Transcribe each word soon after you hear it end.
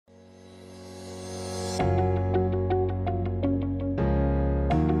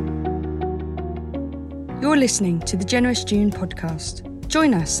You're listening to the Generous June podcast.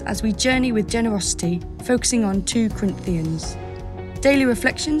 Join us as we journey with generosity, focusing on 2 Corinthians. Daily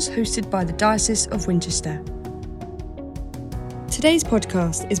reflections hosted by the Diocese of Winchester. Today's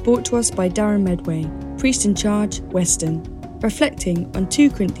podcast is brought to us by Darren Medway, priest in charge, Weston, reflecting on 2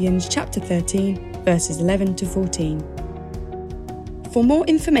 Corinthians chapter 13, verses 11 to 14. For more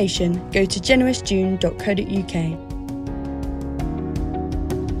information, go to generousjune.co.uk.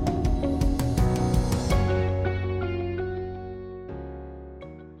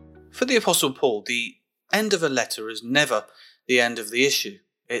 For the Apostle Paul, the end of a letter is never the end of the issue.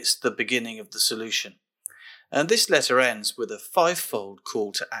 It's the beginning of the solution. And this letter ends with a 5-fold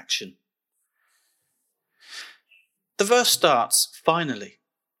call to action. The verse starts, finally.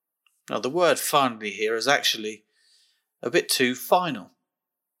 Now, the word finally here is actually a bit too final.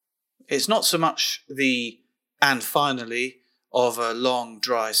 It's not so much the and finally of a long,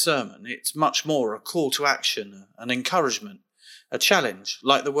 dry sermon. It's much more a call to action, an encouragement, a challenge,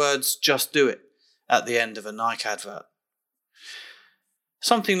 like the words "just do it" at the end of a Nike advert.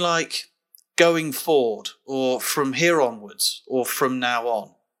 Something like going forward, or from here onwards, or from now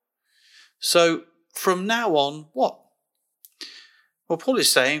on. So, from now on, what? Well, Paul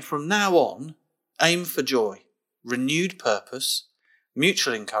is saying from now on, aim for joy, renewed purpose,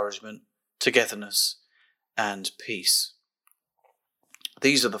 mutual encouragement, togetherness, and peace.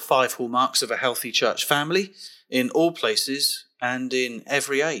 These are the 5 hallmarks of a healthy church family in all places and in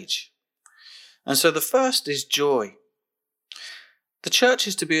every age. And so the first is joy. The church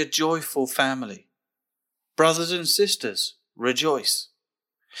is to be a joyful family. Brothers and sisters, rejoice.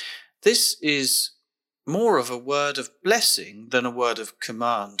 This is more of a word of blessing than a word of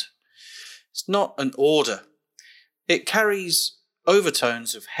command. It's not an order. It carries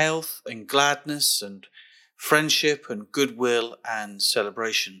overtones of health and gladness and friendship and goodwill and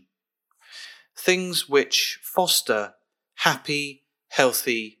celebration. Things which foster happy,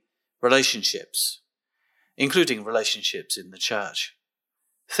 healthy relationships, including relationships in the church.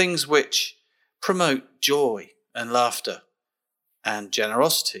 Things which promote joy and laughter and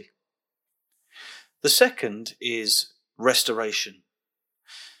generosity. The second is restoration.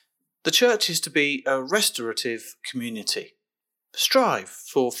 The church is to be a restorative community. Strive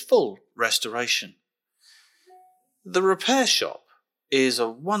for full restoration. The Repair Shop is a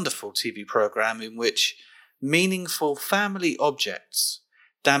wonderful TV program in which meaningful family objects,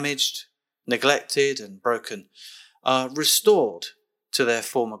 damaged, neglected and broken, are restored to their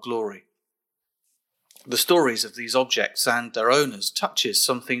former glory. The stories of these objects and their owners touches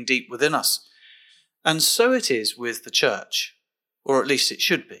something deep within us, and so it is with the church, or at least it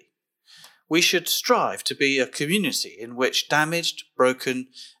should be. We should strive to be a community in which damaged, broken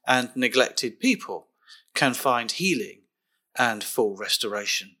and neglected people can find healing and full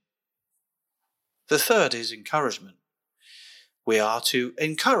restoration. The third is encouragement. We are to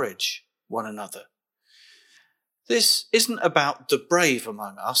encourage one another. This isn't about the brave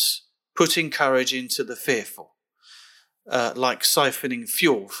among us putting courage into the fearful, like siphoning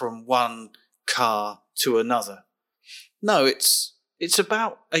fuel from one car to another. No, it's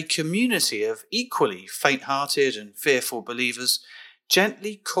about a community of equally faint-hearted and fearful believers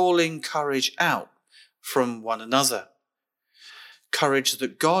gently calling courage out from one another. Courage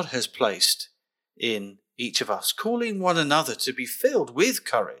that God has placed in each of us, calling one another to be filled with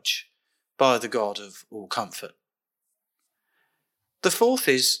courage by the God of all comfort. The fourth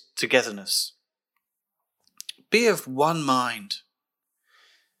is togetherness. Be of one mind.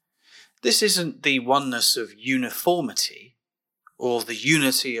 This isn't the oneness of uniformity or the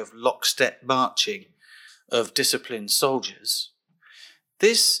unity of lockstep marching of disciplined soldiers.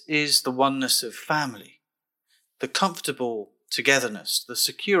 This is the oneness of family, the comfortable togetherness, the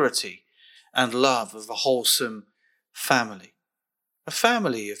security and love of a wholesome family. A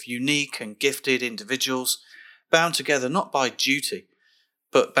family of unique and gifted individuals bound together not by duty,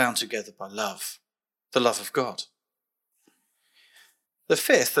 but bound together by love, the love of God. The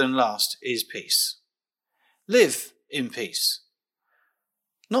fifth and last is peace. Live in peace.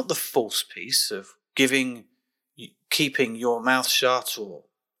 Not the false peace of keeping your mouth shut or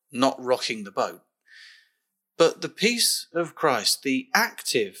not rocking the boat, but the peace of Christ, the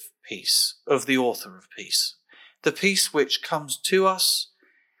active peace of the author of peace, the peace which comes to us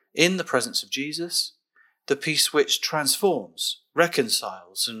in the presence of Jesus, the peace which transforms,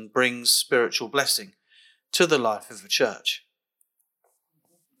 reconciles, and brings spiritual blessing to the life of a church.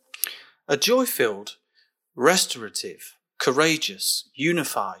 A joy-filled, restorative, courageous,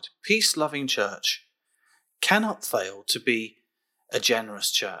 unified, peace-loving church cannot fail to be a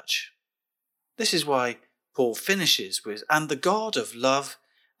generous church. This is why Paul finishes with, "And the God of love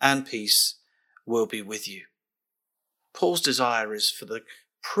and peace will be with you." Paul's desire is for the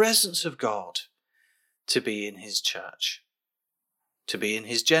presence of God to be in his church, to be in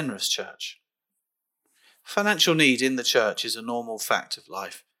his generous church. Financial need in the church is a normal fact of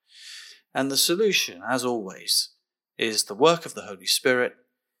life, and the solution, as always, is the work of the Holy Spirit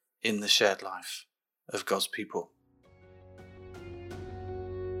in the shared life of God's people.